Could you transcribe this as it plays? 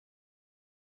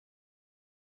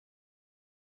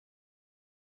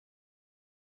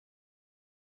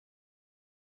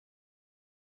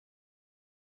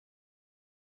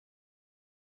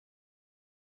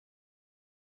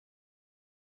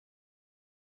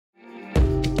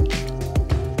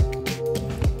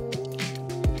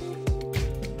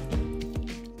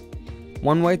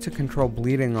One way to control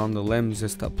bleeding on the limbs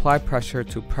is to apply pressure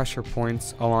to pressure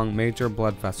points along major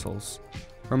blood vessels.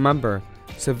 Remember,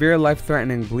 severe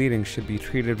life-threatening bleeding should be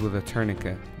treated with a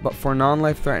tourniquet, but for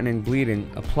non-life-threatening bleeding,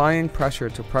 applying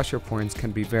pressure to pressure points can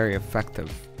be very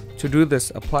effective. To do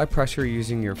this, apply pressure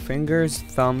using your fingers,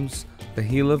 thumbs, the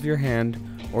heel of your hand,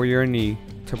 or your knee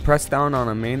to press down on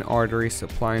a main artery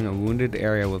supplying a wounded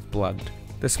area with blood.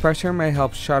 This pressure may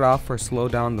help shut off or slow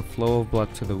down the flow of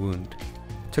blood to the wound.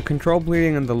 To control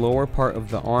bleeding in the lower part of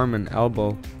the arm and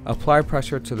elbow, apply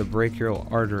pressure to the brachial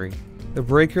artery. The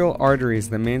brachial artery is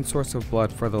the main source of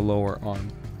blood for the lower arm.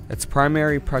 Its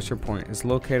primary pressure point is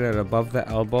located above the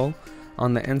elbow,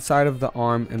 on the inside of the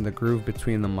arm in the groove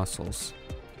between the muscles.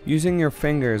 Using your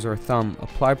fingers or thumb,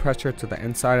 apply pressure to the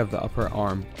inside of the upper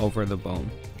arm over the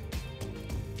bone.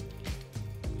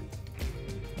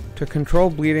 To control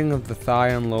bleeding of the thigh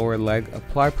and lower leg,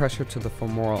 apply pressure to the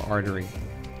femoral artery.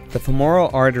 The femoral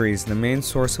artery is the main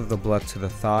source of the blood to the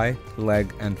thigh,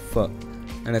 leg, and foot,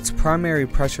 and its primary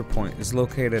pressure point is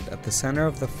located at the center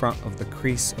of the front of the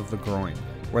crease of the groin,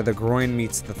 where the groin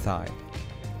meets the thigh.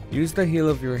 Use the heel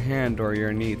of your hand or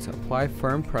your knee to apply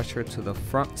firm pressure to the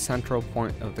front central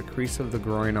point of the crease of the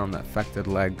groin on the affected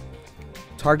leg,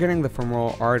 targeting the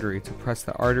femoral artery to press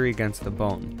the artery against the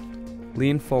bone.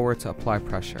 Lean forward to apply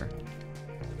pressure.